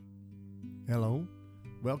Hello,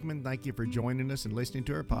 welcome and thank you for joining us and listening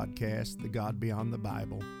to our podcast, The God Beyond the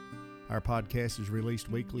Bible. Our podcast is released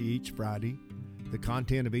weekly each Friday. The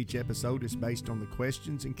content of each episode is based on the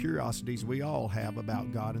questions and curiosities we all have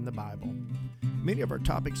about God and the Bible. Many of our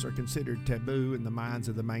topics are considered taboo in the minds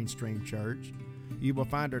of the mainstream church. You will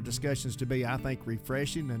find our discussions to be, I think,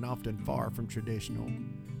 refreshing and often far from traditional.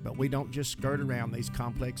 But we don't just skirt around these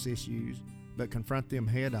complex issues, but confront them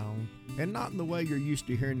head on, and not in the way you're used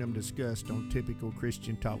to hearing them discussed on typical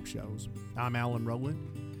Christian talk shows. I'm Alan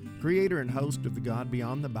Rowland, creator and host of The God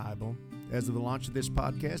Beyond the Bible. As of the launch of this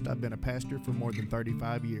podcast, I've been a pastor for more than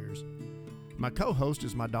 35 years. My co-host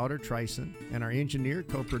is my daughter Trayson, and our engineer,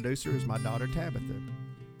 co-producer is my daughter Tabitha.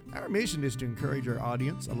 Our mission is to encourage our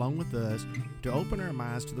audience, along with us, to open our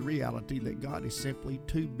minds to the reality that God is simply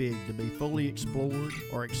too big to be fully explored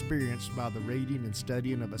or experienced by the reading and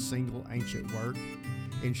studying of a single ancient work.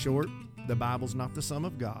 In short, the Bible's not the sum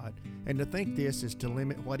of God, and to think this is to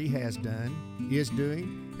limit what He has done, is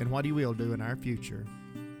doing, and what He will do in our future.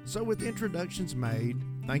 So with introductions made,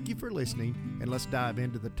 thank you for listening, and let's dive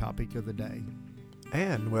into the topic of the day.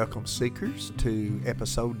 And welcome, seekers, to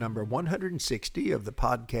episode number 160 of the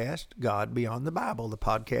podcast, God Beyond the Bible, the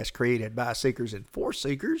podcast created by seekers and for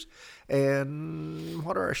seekers. And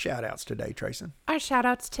what are our shout-outs today, Trayson? Our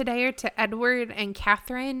shout-outs today are to Edward and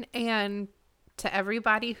Catherine and to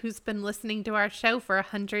everybody who's been listening to our show for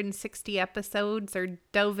 160 episodes or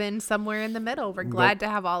dove in somewhere in the middle. We're glad to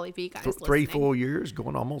have all of you guys listening. 3 full years,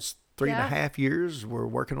 going almost 3.5 years. We're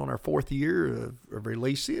working on our 4th year of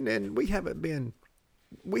releasing, and we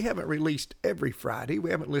haven't released every Friday. We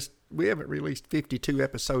haven't released 52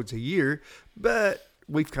 episodes a year, but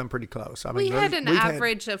we've come pretty close. I mean, we had an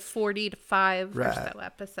average of 40 to 5 or so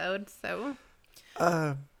episodes. So,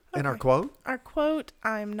 and our quote? Our quote,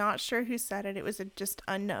 I'm not sure who said it. It was just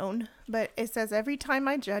unknown, but it says, "Every time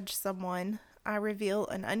I judge someone, I reveal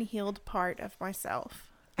an unhealed part of myself."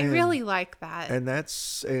 I really like that.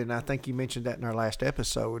 And I think you mentioned that in our last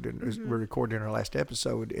episode, and we're recording our last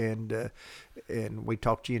episode, and we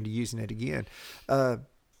talked you into using it again.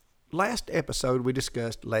 Last episode, we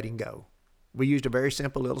discussed letting go. We used a very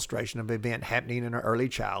simple illustration of an event happening in our early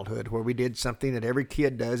childhood where we did something that every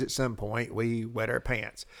kid does at some point. We wet our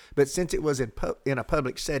pants. But since it was in a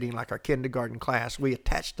public setting like our kindergarten class, we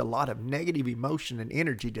attached a lot of negative emotion and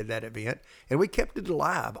energy to that event, and we kept it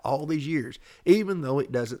alive all these years, even though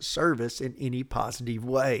it doesn't serve us in any positive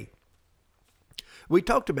way. We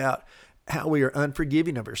talked about how we are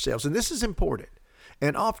unforgiving of ourselves, and this is important.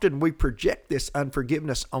 And often we project this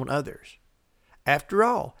unforgiveness on others. After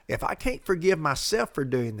all, if I can't forgive myself for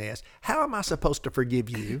doing this, how am I supposed to forgive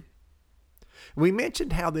you? We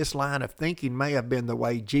mentioned how this line of thinking may have been the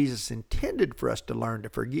way Jesus intended for us to learn to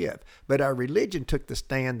forgive, but our religion took the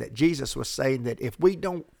stand that Jesus was saying that if we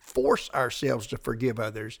don't force ourselves to forgive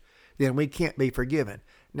others, then we can't be forgiven.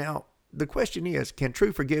 Now, the question is, can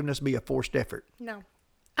true forgiveness be a forced effort? No.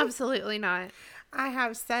 Absolutely not. I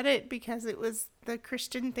have said it because it was the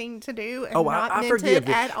Christian thing to do and I meant forgive it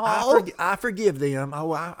them. at all. I forgive them.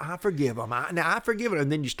 I forgive them. I forgive them.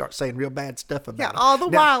 And then you start saying real bad stuff about them. All the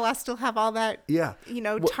while I still have all that,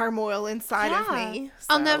 well, turmoil inside of me. So.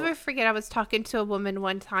 I'll never forget, I was talking to a woman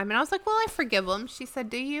one time and I was like, well, I forgive them. She said,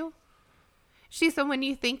 do you? She said, when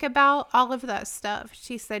you think about all of that stuff,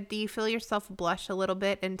 she said, do you feel yourself blush a little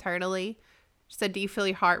bit internally? She said, do you feel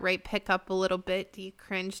your heart rate pick up a little bit? Do you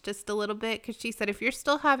cringe just a little bit? Because she said, if you're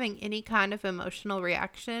still having any kind of emotional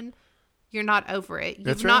reaction, you're not over it.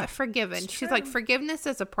 You've not forgiven. She's like, forgiveness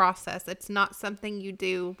is a process. It's not something you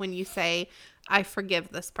do when you say, I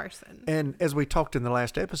forgive this person. And as we talked in the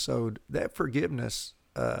last episode, that forgiveness,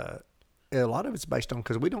 a lot of it's based on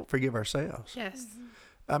because we don't forgive ourselves. Yes.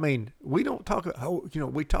 I mean, we don't talk,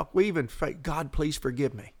 we even say, God, please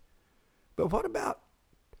forgive me. But what about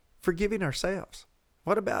forgiving ourselves?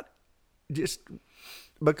 What about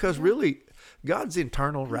because really God's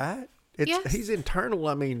internal, right? He's internal.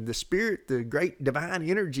 I mean, the Spirit, the great divine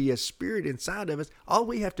energy is Spirit inside of us. All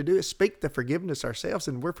we have to do is speak the forgiveness ourselves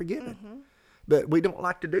and we're forgiven. Mm-hmm. But we don't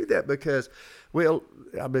like to do that because, well,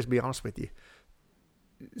 I'll just be honest with you.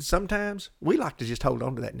 Sometimes we like to just hold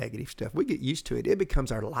on to that negative stuff. We get used to it. It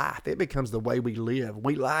becomes our life. It becomes the way we live.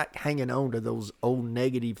 We like hanging on to those old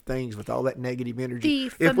negative things with all that negative energy. The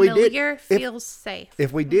familiar feels safe.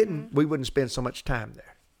 If we didn't, we wouldn't spend so much time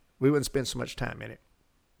there. We wouldn't spend so much time in it.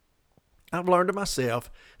 I've learned to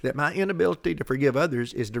myself that my inability to forgive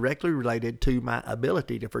others is directly related to my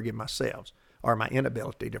ability to forgive myself, or my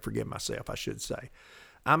inability to forgive myself, I should say.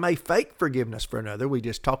 I may fake forgiveness for another, we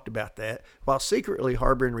just talked about that, while secretly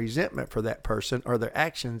harboring resentment for that person or their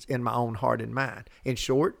actions in my own heart and mind. In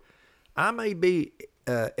short, I may be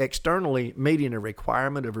externally meeting a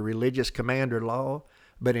requirement of a religious command or law,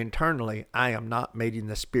 but internally I am not meeting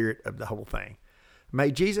the spirit of the whole thing.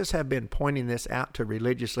 May Jesus have been pointing this out to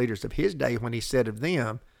religious leaders of his day when he said of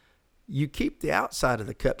them, you keep the outside of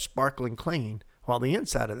the cup sparkling clean, while the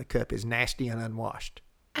inside of the cup is nasty and unwashed.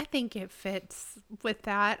 I think it fits with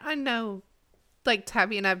that. I know, like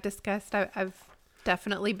Tabby and I've discussed, I've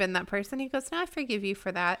definitely been that person. He goes, no, I forgive you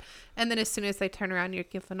for that. And then as soon as they turn around, you're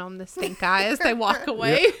giving them the stink eye as they walk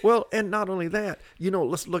away. Yeah. Well, and not only that,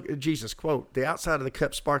 let's look at Jesus' quote, the outside of the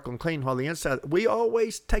cup sparkling clean, while the inside, we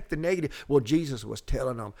always take the negative. Well, Jesus was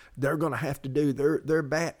telling them they're going to have to do, they're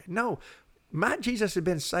bad. No, my Jesus had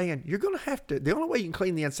been saying, you're going to have to, the only way you can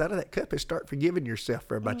clean the inside of that cup is start forgiving yourself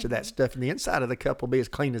for a bunch of that stuff. And the inside of the cup will be as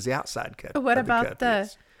clean as the outside cup. What about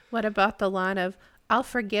the line of, I'll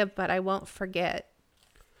forgive, but I won't forget?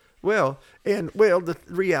 Well, the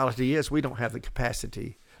reality is we don't have the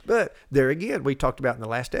capacity. But there again, we talked about in the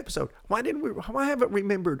last episode, why haven't we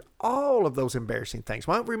remembered all of those embarrassing things?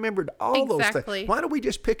 Why haven't we remembered all those things? Why don't we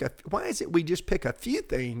just why is it we just pick a few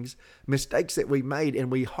things, mistakes that we made,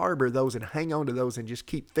 and we harbor those and hang on to those and just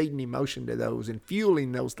keep feeding emotion to those and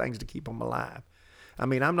fueling those things to keep them alive? I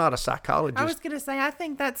mean, I'm not a psychologist. I was going to say, I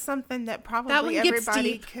think that's something that probably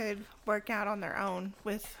everybody could work out on their own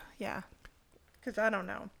with, because I don't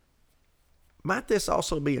know. Might this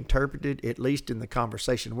also be interpreted, at least in the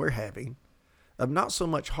conversation we're having, of not so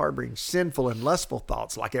much harboring sinful and lustful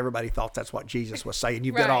thoughts, like everybody thought that's what Jesus was saying.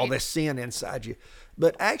 You've got all this sin inside you.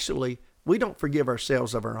 But actually, we don't forgive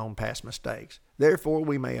ourselves of our own past mistakes. Therefore,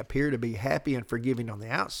 we may appear to be happy and forgiving on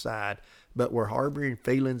the outside, but we're harboring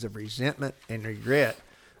feelings of resentment and regret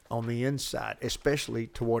on the inside, especially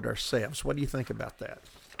toward ourselves. What do you think about that?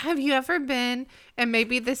 Have you ever been, and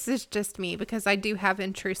maybe this is just me because I do have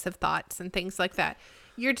intrusive thoughts and things like that.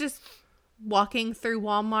 You're just walking through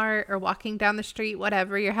Walmart or walking down the street,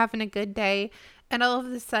 whatever. You're having a good day. And all of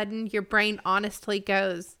a sudden your brain honestly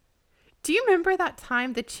goes, do you remember that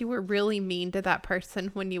time that you were really mean to that person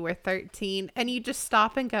when you were 13? And you just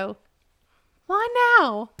stop and go, why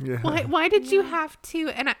now? Yeah. Why did you have to?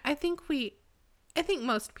 And I think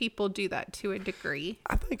most people do that to a degree.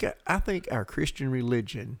 I think our Christian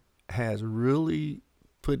religion has really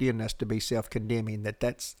put in us to be self-condemning,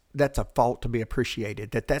 that's a fault to be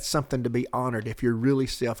appreciated, that's something to be honored if you're really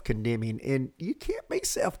self-condemning. And you can't be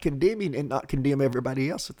self-condemning and not condemn everybody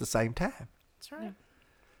else at the same time. That's right.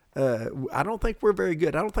 I don't think we're very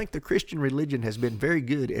good. I don't think the Christian religion has been very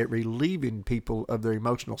good at relieving people of their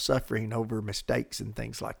emotional suffering over mistakes and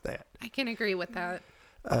things like that. I can agree with that.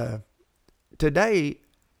 Today,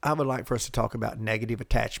 I would like for us to talk about negative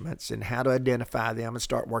attachments and how to identify them and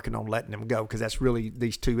start working on letting them go, because that's really,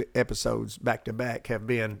 these two episodes back to back have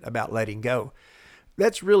been about letting go.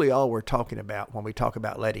 That's really all we're talking about when we talk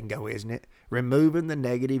about letting go, isn't it? Removing the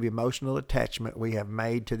negative emotional attachment we have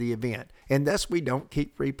made to the event. And thus we don't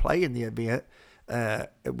keep replaying the event. And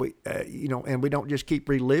we don't just keep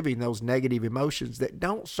reliving those negative emotions that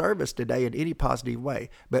don't serve us today in any positive way,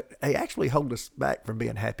 but they actually hold us back from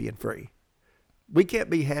being happy and free. We can't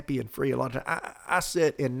be happy and free a lot of time. I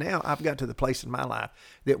said, and now I've got to the place in my life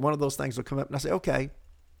that one of those things will come up and I say, okay,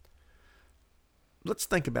 let's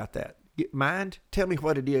think about that. Mind, tell me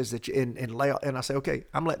what it is that you, and lay out, and I say, okay,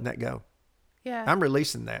 I'm letting that go. Yeah. I'm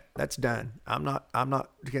releasing that. That's done. I'm not.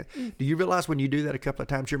 Do you realize when you do that a couple of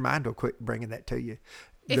times, your mind will quit bringing that to you?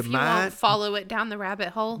 If you won't follow it down the rabbit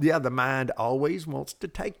hole. Yeah, the mind always wants to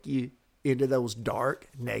take you into those dark,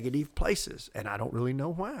 negative places, and I don't really know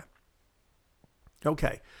why.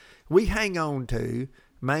 Okay, we hang on to,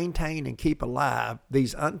 maintain, and keep alive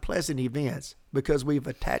these unpleasant events because we've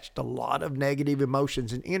attached a lot of negative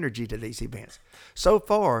emotions and energy to these events. So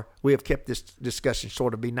far, we have kept this discussion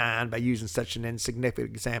sort of benign by using such an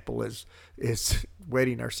insignificant example as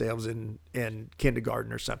wetting ourselves in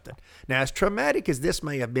kindergarten or something. Now, as traumatic as this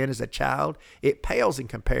may have been as a child, it pales in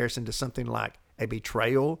comparison to something like a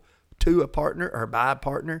betrayal to a partner or by a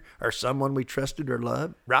partner or someone we trusted or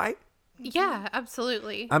loved, right? Yeah,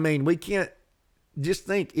 absolutely. I mean, we can't just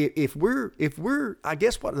think if we're, I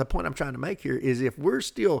guess what the point I'm trying to make here is if we're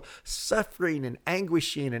still suffering and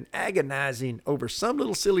anguishing and agonizing over some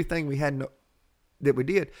little silly thing that we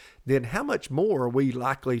did, then how much more are we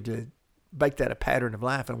likely to make that a pattern of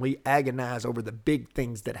life and we agonize over the big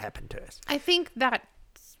things that happen to us? I think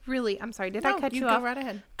that's really, I'm sorry, did I cut you off? Go right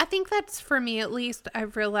ahead. I think that's, for me at least,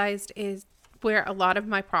 I've realized is where a lot of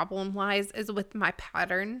my problem lies is with my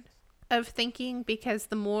pattern of thinking, because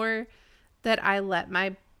the more that I let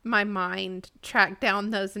my mind track down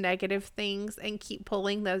those negative things and keep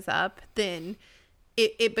pulling those up, then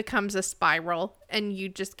it becomes a spiral, and you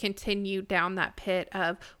just continue down that pit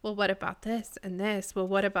of, well, what about this and this? Well,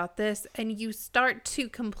 what about this? And you start to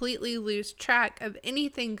completely lose track of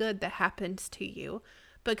anything good that happens to you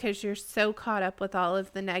because you're so caught up with all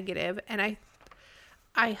of the negative. And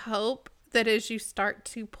I hope that as you start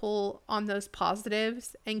to pull on those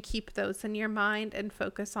positives and keep those in your mind and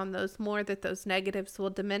focus on those more, that those negatives will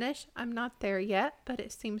diminish. I'm not there yet, but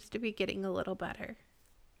it seems to be getting a little better.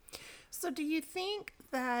 So do you think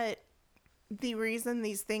that the reason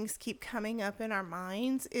these things keep coming up in our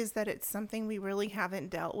minds is that it's something we really haven't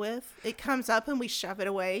dealt with? It comes up and we shove it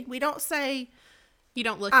away. We don't say, you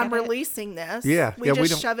don't look I'm at releasing this. Yeah. We yeah, just we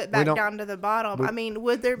don't, shove it we back don't- down to the bottom. I mean,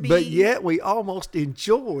 would there be... But yet we almost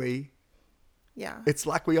enjoy, Yeah. it's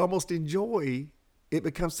like we almost enjoy, it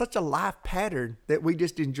becomes such a life pattern that we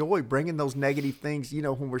just enjoy bringing those negative things, you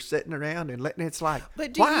know, when we're sitting around and letting it's like,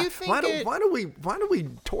 But do why? you think why do we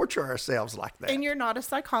torture ourselves like that? And you're not a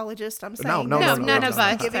psychologist. I'm No, saying no, this no, because none of we're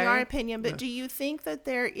us giving are. our opinion. But do you think that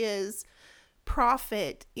there is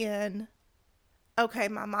profit in? Okay,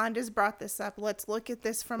 my mind has brought this up. Let's look at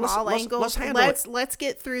this from all angles. let's handle it. Let's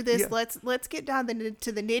get through this. Yeah. Let's get down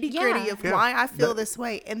to the nitty gritty Yeah. of Yeah. why I feel That- this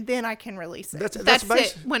way, and then I can release it. That's basi-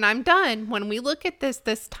 it. When I'm done, when we look at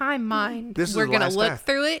this time mind, This is we're the going to last look time.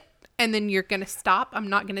 through it, and then you're going to stop. I'm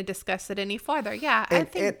not going to discuss it any farther. Yeah, I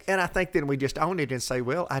think. And I think then we just own it and say,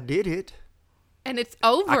 well, I did it. And it's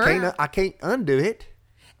over. I can't undo it.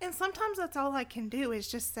 And sometimes that's all I can do is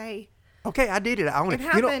just say, Okay, I did it. I own it.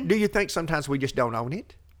 It You know, happened. do you think sometimes we just don't own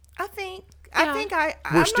it? I think Yeah.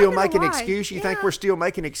 We're still making lie. excuse. You think Yeah. we're still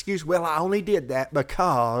making excuse? Well, I only did that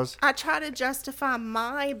because. I try to justify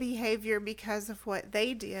my behavior because of what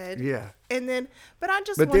they did. Yeah. And then, but I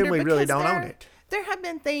just But then wonder we really because don't own it. There have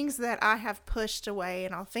been things that I have pushed away,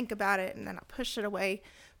 and I'll think about it, and then I push it away.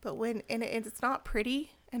 But it's not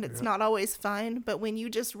pretty, and it's not always fun. But when you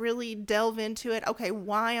just really delve into it, okay,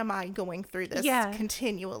 why am I going through this Yeah.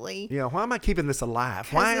 continually? Yeah, why am I keeping this alive?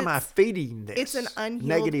 Why am I it's- feeding this? It's an unhealed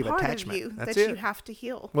negative part attachment. of you That's that it. you have to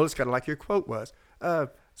heal. Well, it's kind of like your quote was.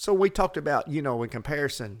 So we talked about, you know, in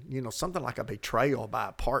comparison, you know, something like a betrayal by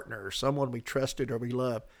a partner or someone we trusted or we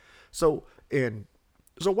loved. So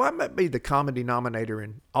why might be the common denominator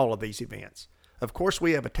in all of these events? Of course,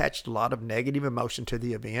 we have attached a lot of negative emotion to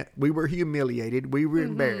the event. We were humiliated. We were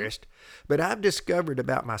embarrassed. But I've discovered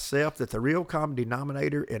about myself that the real common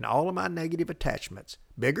denominator in all of my negative attachments,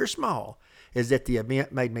 big or small, is that the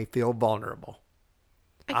event made me feel vulnerable.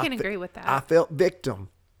 I can agree with that. I felt victim.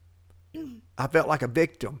 I felt like a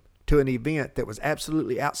victim to an event that was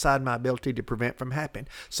absolutely outside my ability to prevent from happening.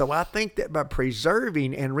 So I think that by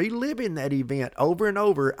preserving and reliving that event over and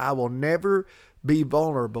over, I will never be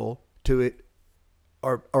vulnerable to it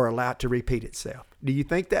or allow it to repeat itself. Do you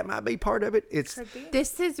think that might be part of it? It's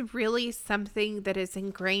This is really something that is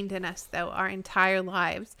ingrained in us, though, our entire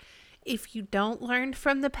lives. If you don't learn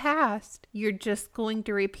from the past, you're just going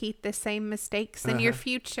to repeat the same mistakes in your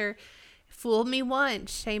future. Fool me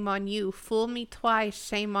once, shame on you. Fool me twice,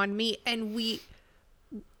 shame on me. And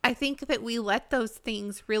I think that we let those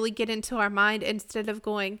things really get into our mind instead of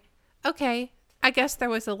going, okay, I guess there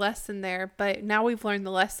was a lesson there, but now we've learned the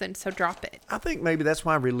lesson, so drop it. I think maybe that's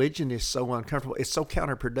why religion is so uncomfortable. It's so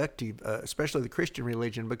counterproductive, especially the Christian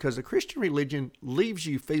religion, because the Christian religion leaves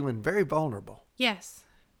you feeling very vulnerable. Yes.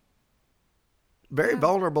 Very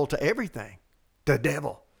vulnerable to everything, to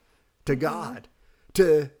devil, to God,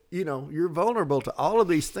 to, you know, you're vulnerable to all of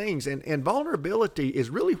these things. And vulnerability is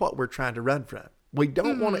really what we're trying to run from. We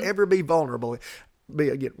don't want to ever be vulnerable.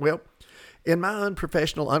 Well, in my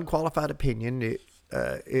unprofessional, unqualified opinion,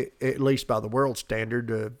 at least by the world standard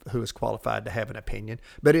of who is qualified to have an opinion,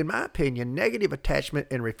 but in my opinion, negative attachment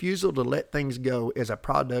and refusal to let things go is a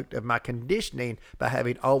product of my conditioning by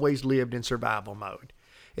having always lived in survival mode.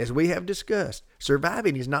 As we have discussed,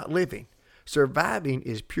 surviving is not living. Surviving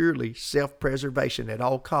is purely self-preservation at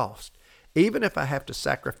all costs, even if I have to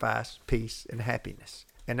sacrifice peace and happiness.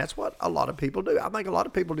 And that's what a lot of people do. I think a lot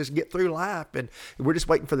of people just get through life and we're just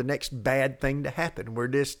waiting for the next bad thing to happen. We're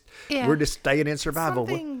just staying in survival.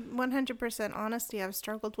 Something 100% honesty I've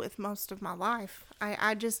struggled with most of my life.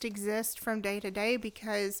 I just exist from day to day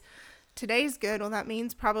because today's good. Well, that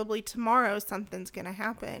means probably tomorrow something's going to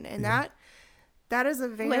happen. And that is a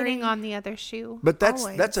very... Waiting on the other shoe. But that's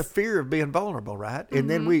Always. a fear of being vulnerable, right? And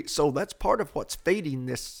then so that's part of what's feeding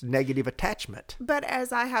this negative attachment. But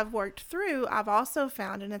as I have worked through, I've also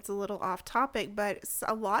found, and it's a little off topic, but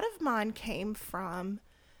a lot of mine came from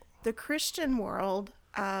the Christian world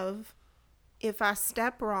of if I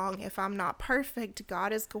step wrong, if I'm not perfect,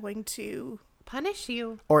 God is going to punish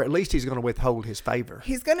you. Or at least he's going to withhold his favor.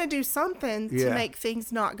 He's going to do something Yeah. to make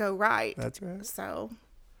things not go right. That's right. So,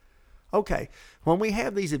 Okay, when we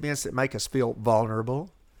have these events that make us feel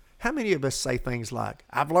vulnerable, how many of us say things like,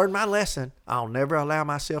 I've learned my lesson. I'll never allow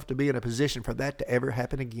myself to be in a position for that to ever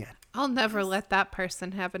happen again. I'll never let that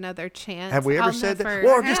person have another chance. Have we ever I'll said never- that?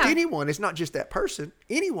 Or just have. anyone. It's not just that person.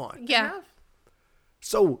 Anyone. Yeah.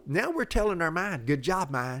 So now we're telling our mind, good job,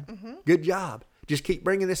 mind. Mm-hmm. Good job. Just keep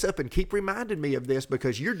bringing this up and keep reminding me of this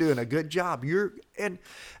because you're doing a good job. And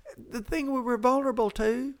the thing we were vulnerable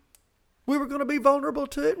to, we were going to be vulnerable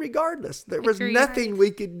to it regardless. There was Agreed. nothing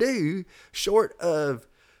we could do short of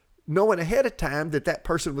knowing ahead of time that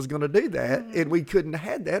person was going to do that, and we couldn't have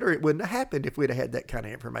had that, or it wouldn't have happened if we'd have had that kind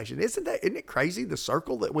of information. Isn't it crazy, the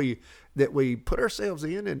circle that we put ourselves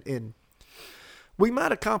in, and we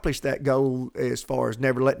might accomplish that goal as far as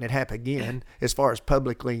never letting it happen again, as far as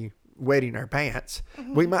publicly wetting our pants.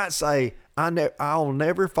 We might say, I'll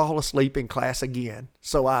never fall asleep in class again,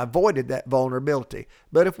 so I avoided that vulnerability.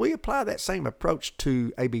 But if we apply that same approach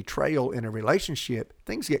to a betrayal in a relationship,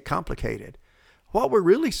 things get complicated. What we're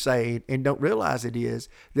really saying, and don't realize it, is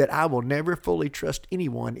that I will never fully trust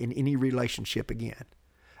anyone in any relationship again.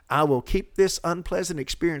 I will keep this unpleasant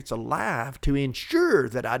experience alive to ensure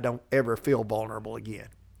that I don't ever feel vulnerable again.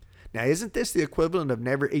 Now, isn't this the equivalent of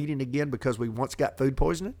never eating again because we once got food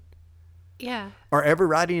poisoning? Yeah. Or ever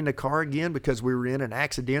riding in a car again because we were in an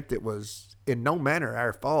accident that was in no manner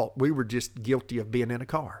our fault. We were just guilty of being in a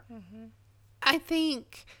car. I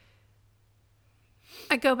think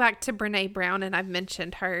I go back to Brene Brown, and I've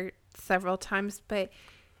mentioned her several times, but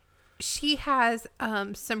she has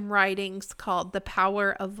some writings called The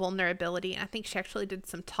Power of Vulnerability. And I think she actually did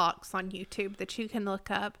some talks on YouTube that you can look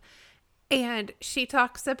up. And she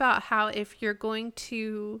talks about how if you're going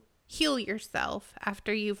to heal yourself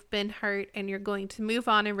after you've been hurt and you're going to move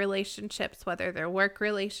on in relationships, whether they're work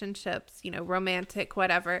relationships, romantic,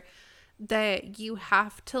 whatever, that you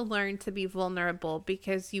have to learn to be vulnerable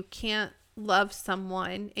because you can't love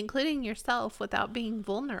someone, including yourself, without being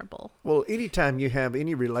vulnerable. Well, anytime you have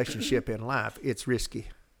any relationship in life, it's risky.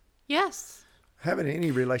 Yes. Having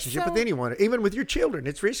any relationship So- with anyone, even with your children,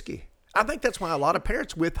 it's risky. I think that's why a lot of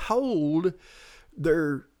parents withhold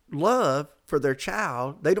their love for their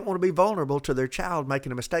child. They don't want to be vulnerable to their child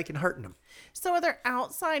making a mistake and hurting them. So are there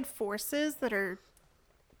outside forces that are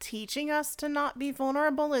teaching us to not be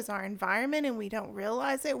vulnerable? Is our environment and we don't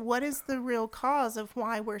realize it? What is the real cause of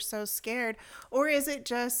why we're so scared? Or is it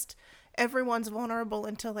just everyone's vulnerable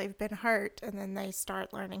until they've been hurt and then they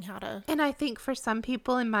start learning how to... And I think for some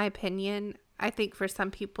people, in my opinion,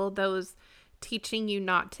 those teaching you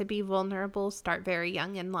not to be vulnerable start very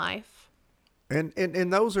young in life. And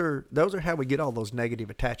those are how we get all those negative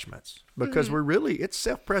attachments, because we're really, it's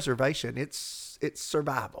self-preservation. It's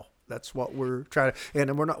survival. That's what we're trying to,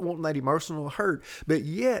 and we're not wanting that emotional hurt, but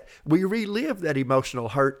yet we relive that emotional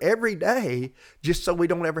hurt every day just so we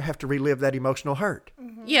don't ever have to relive that emotional hurt.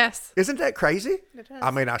 Yes. Isn't that crazy? It is. I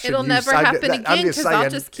mean, I should It'll never happen again because I'll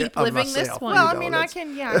just keep living this one. Well, I mean, I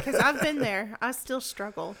can, because I've been there. I still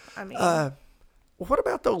struggle. I mean... What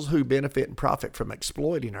about those who benefit and profit from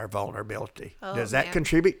exploiting our vulnerability? Oh, Does that man.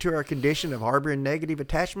 contribute to our condition of harboring negative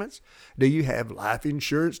attachments? Do you have life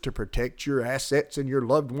insurance to protect your assets and your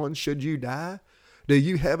loved ones should you die? Do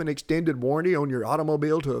you have an extended warranty on your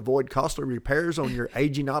automobile to avoid costly repairs on your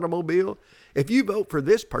aging automobile? If you vote for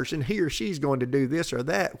this person, he or she's going to do this or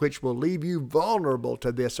that, which will leave you vulnerable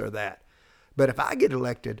to this or that. But if I get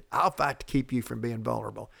elected, I'll fight to keep you from being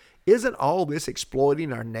vulnerable. Isn't all this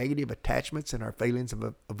exploiting our negative attachments and our feelings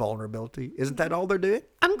of vulnerability? Isn't that all they're doing?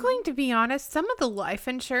 I'm going to be honest, some of the life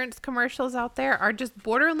insurance commercials out there are just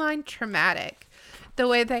borderline traumatic. The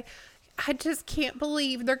way I just can't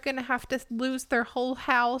believe they're going to have to lose their whole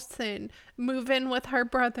house and move in with her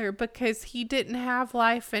brother because he didn't have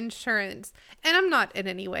life insurance. And I'm not in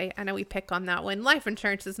any way, I know we pick on that one. Life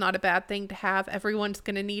insurance is not a bad thing to have. Everyone's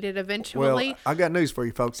going to need it eventually. Well, I got news for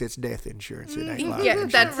you folks. It's death insurance. It ain't life Yeah,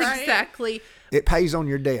 insurance. that's Right. exactly. It pays on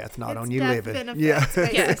your death, not It's on you death living. benefits, Yeah.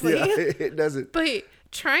 basically. Yeah, it doesn't. But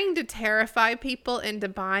trying to terrify people into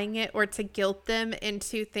buying it or to guilt them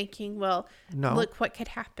into thinking, well, No. look what could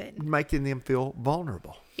happen. Making them feel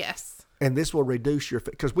vulnerable. Yes. And this will reduce your,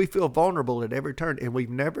 because we feel vulnerable at every turn, and we've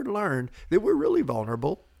never learned that we're really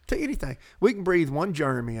vulnerable to anything. We can breathe one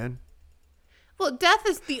germ in. Well, death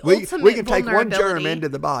is the We ultimate can take one germ vulnerability. into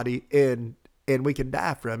the body and we can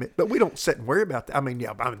die from it, but we don't sit and worry about that. I mean,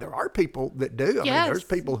 there are people that do. I mean, Yes. there's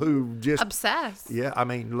people who just Obsessed. Yeah, I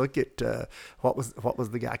mean, look at what was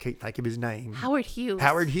the guy? I can't think of his name. Howard Hughes.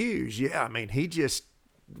 Howard Hughes. Yeah, I mean, he just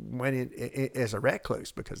went in as a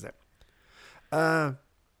recluse because of that.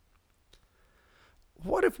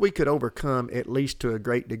 what if we could overcome, at least to a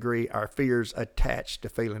great degree, our fears attached to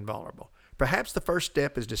feeling vulnerable? Perhaps the first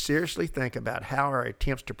step is to seriously think about how our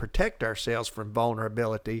attempts to protect ourselves from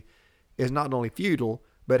vulnerability is not only futile,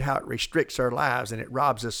 but how it restricts our lives and it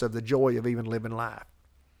robs us of the joy of even living life.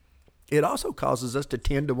 It also causes us to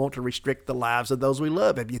tend to want to restrict the lives of those we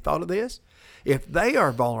love. Have you thought of this? If they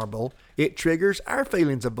are vulnerable, it triggers our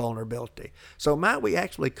feelings of vulnerability. So might we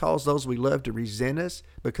actually cause those we love to resent us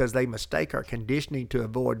because they mistake our conditioning to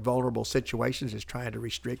avoid vulnerable situations as trying to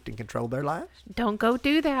restrict and control their lives? Don't go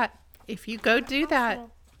do that. If you go do that,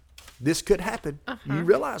 This could happen. You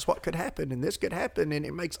realize what could happen, and this could happen, and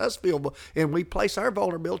it makes us feel, and we place our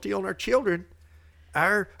vulnerability on our children.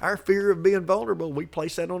 Our fear of being vulnerable, we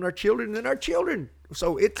place that on our children and our children.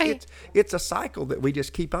 So it's a cycle that we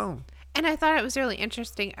just keep on. and I thought it was really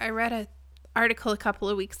interesting. I read an article a couple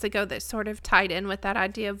of weeks ago that sort of tied in with that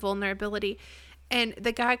idea of vulnerability. And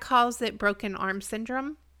the guy calls it broken arm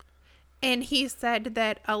syndrome. And he said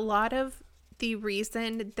that a lot of the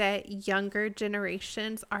reason that younger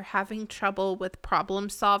generations are having trouble with problem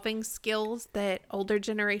solving skills that older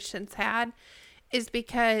generations had is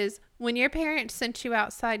because when your parents sent you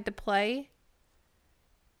outside to play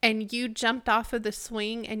and you jumped off of the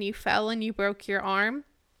swing and you fell and you broke your arm,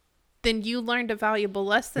 then you learned a valuable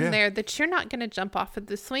lesson there that you're not going to jump off of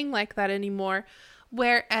the swing like that anymore.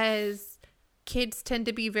 Whereas kids tend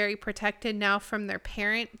to be very protected now from their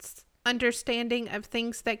parents' understanding of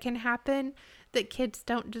things that can happen, that kids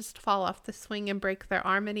don't just fall off the swing and break their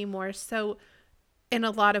arm anymore. So in a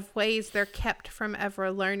lot of ways, they're kept from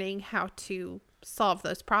ever learning how to solve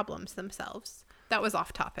those problems themselves. That was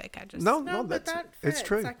off topic. No, but that fits. It's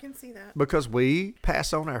true. I can see that. Because we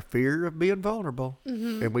pass on our fear of being vulnerable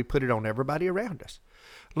and we put it on everybody around us.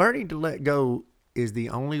 Learning to let go is the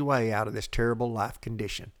only way out of this terrible life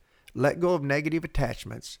condition. Let go of negative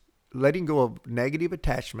attachments. Letting go of negative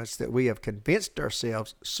attachments that we have convinced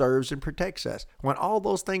ourselves serves and protects us, when all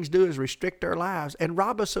those things do is restrict our lives and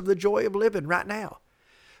rob us of the joy of living right now.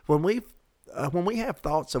 When we have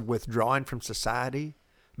thoughts of withdrawing from society,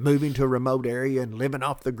 moving to a remote area and living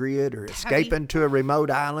off the grid, or escaping to a remote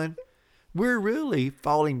island, we're really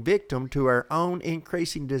falling victim to our own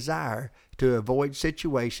increasing desire to avoid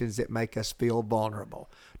situations that make us feel vulnerable,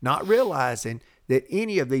 not realizing that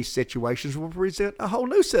any of these situations will present a whole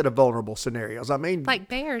new set of vulnerable scenarios. I mean, like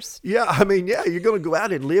bears. Yeah, you're going to go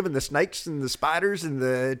out and live in the snakes and the spiders and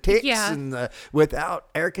the ticks and without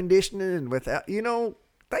air conditioning and without,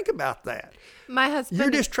 think about that. My husband. You're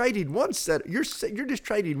just trading one set. You're just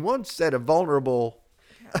trading one set of vulnerable.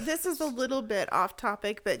 This is a little bit off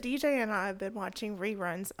topic, but DJ and I have been watching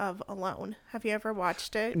reruns of Alone. Have you ever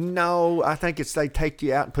watched it? No, I think they take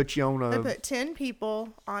you out and put you on They put 10 people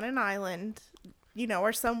on an island,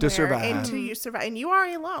 or somewhere. To survive. Until you survive. And you are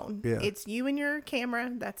alone. Yeah. It's you and your camera.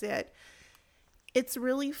 That's it. It's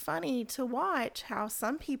really funny to watch how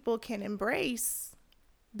some people can embrace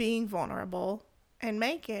being vulnerable and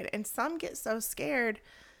make it. And some get so scared.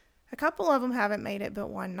 A couple of them haven't made it but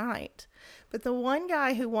one night. But the one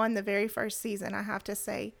guy who won the very first season, I have to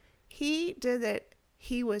say, he did it.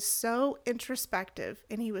 He was so introspective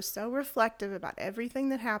and he was so reflective about everything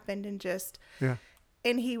that happened and just... Yeah.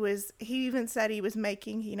 And he even said he was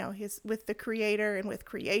making, his with the creator and with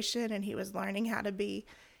creation, and he was learning how to be.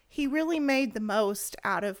 He really made the most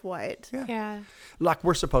out of what. Yeah. Like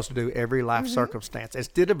we're supposed to do every life circumstance.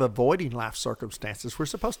 Instead of avoiding life circumstances, we're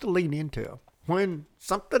supposed to lean into them. When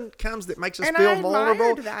something comes that makes us And feel I admired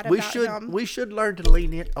vulnerable, that we about should him. we should learn to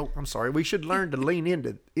lean in. Oh, I'm sorry. We should learn to lean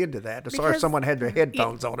into that. Sorry if Because- someone had their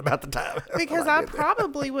headphones on about the time. Because I I did that.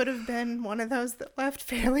 probably would have been one of those that left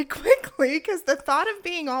fairly quickly. Because the thought of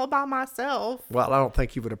being all by myself. Well, I don't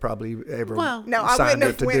think you would have probably ever Well- No, I signed wouldn't up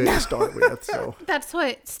have to do went- it to start with. So That's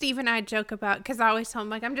what Steve and I joke about, because I always tell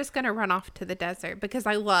him, I'm just going to run off to the desert, because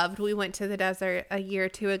we went to the desert a year or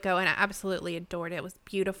two ago and I absolutely adored it. It was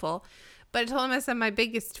beautiful. But I told him, I said, my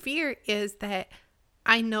biggest fear is that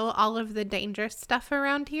I know all of the dangerous stuff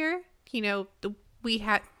around here. We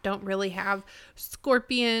don't really have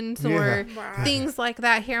scorpions or Right. things like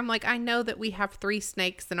that here. I'm like, I know that we have 3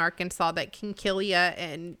 snakes in Arkansas that can kill you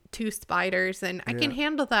and 2 spiders, and I can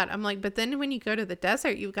handle that. I'm like, but then when you go to the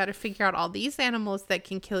desert, you've got to figure out all these animals that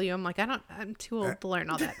can kill you. I'm like, I'm too old to learn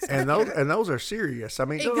all that stuff. and those are serious. I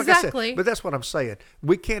mean, like I Exactly. said, but that's what I'm saying.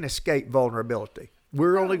 We can't escape vulnerability.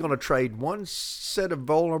 We're only going to trade one set of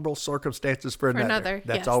vulnerable circumstances for another.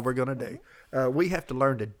 That's yes. all we're going to do. We have to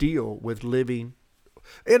learn to deal with living.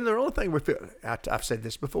 And the only thing I've said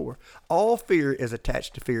this before, all fear is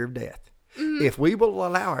attached to fear of death. Mm-hmm. If we will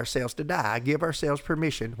allow ourselves to die, give ourselves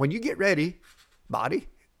permission, when you get ready, body,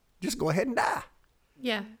 just go ahead and die.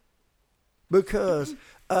 Yeah. because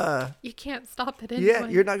You can't stop it yeah,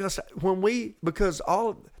 anyway. you're not gonna because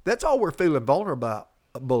that's all we're feeling vulnerable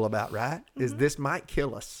about, right? Is this might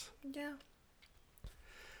kill us. Yeah.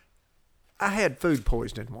 I had food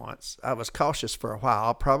poisoning once. I was cautious for a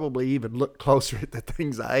while, probably even looked closer at the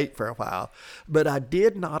things I ate for a while, but I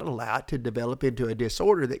did not allow it to develop into a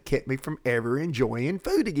disorder that kept me from ever enjoying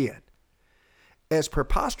food again. As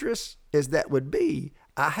preposterous as that would be,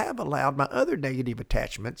 I have allowed my other negative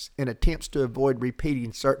attachments in attempts to avoid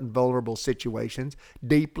repeating certain vulnerable situations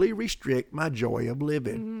deeply restrict my joy of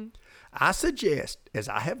living. Mm-hmm. I suggest, as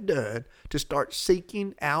I have done, to start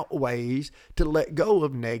seeking out ways to let go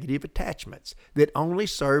of negative attachments that only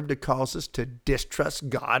serve to cause us to distrust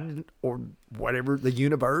God or whatever, the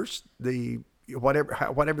universe,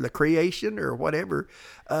 whatever the creation or whatever.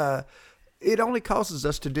 It only causes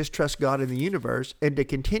us to distrust God and the universe and to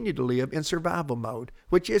continue to live in survival mode,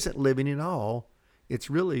 which isn't living at all. It's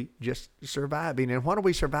really just surviving. And what are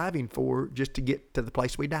we surviving for? Just to get to the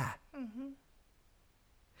place we die.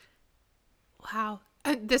 Wow.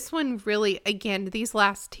 This one really, again, these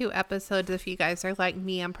last 2 episodes, if you guys are like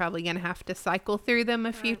me, I'm probably going to have to cycle through them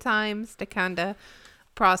a few times to kind of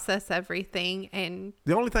process everything. And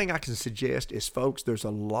the only thing I can suggest is, folks, there's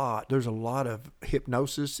a lot of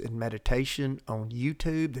hypnosis and meditation on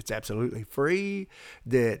YouTube that's absolutely free,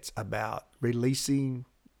 that's about releasing,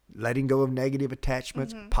 letting go of negative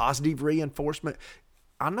attachments, positive reinforcement.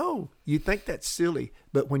 I know you think that's silly,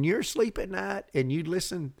 but when you're asleep at night and you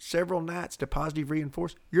listen several nights to positive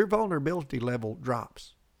reinforcement, your vulnerability level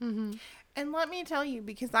drops. Mm-hmm. And let me tell you,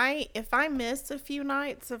 because if I miss a few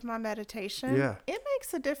nights of my meditation, it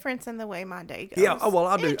makes a difference in the way my day goes. Yeah, well,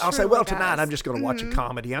 I'll do. I'll say, well, tonight does. I'm just going to watch a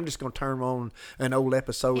comedy. I'm just going to turn on an old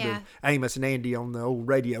episode of Amos and Andy on the old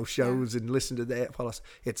radio shows and listen to that. Well,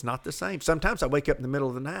 it's not the same. Sometimes I wake up in the middle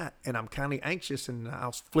of the night and I'm kind of anxious, and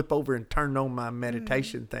I'll flip over and turn on my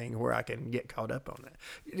meditation thing where I can get caught up on that.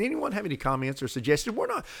 Did anyone have any comments or suggestions? We're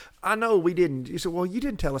not. I know we didn't. You said, well, you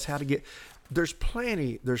didn't tell us how to get. There's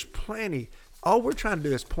plenty. All we're trying to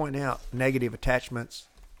do is point out negative attachments,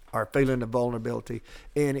 our feeling of vulnerability,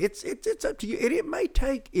 and it's up to you. And it may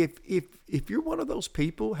take, if you're one of those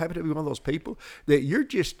people, happen to be one of those people that you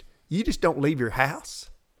just don't leave your house.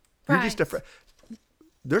 You're just afraid.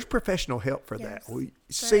 There's professional help for that. We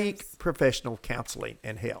seek professional counseling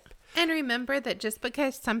and help. And remember that just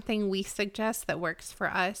because something we suggest that works for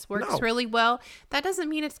us works really well, that doesn't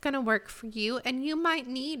mean it's going to work for you. And you might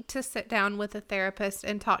need to sit down with a therapist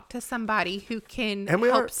and talk to somebody who can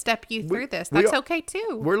help step you through this. That's okay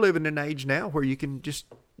too. We're living in an age now where you can just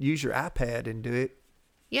use your iPad and do it.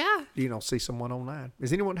 Yeah. See someone online.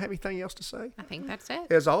 Does anyone have anything else to say? I think that's it.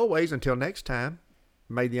 As always, until next time,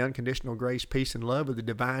 may the unconditional grace, peace, and love of the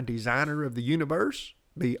divine designer of the universe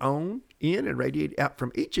be on, in, and radiate out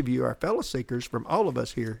from each of you, our fellow seekers, from all of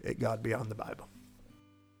us here at God Beyond the Bible.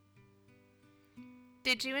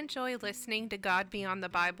 Did you enjoy listening to God Beyond the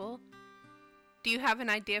Bible? Do you have an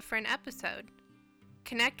idea for an episode?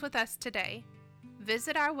 Connect with us today.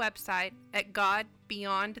 Visit our website at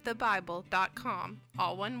godbeyondthebible.com,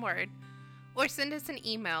 all one word, or send us an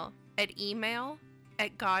email at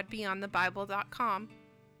email@godbeyondthebible.com,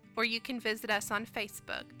 or you can visit us on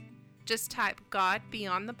Facebook. Just type God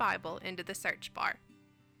Beyond the Bible into the search bar.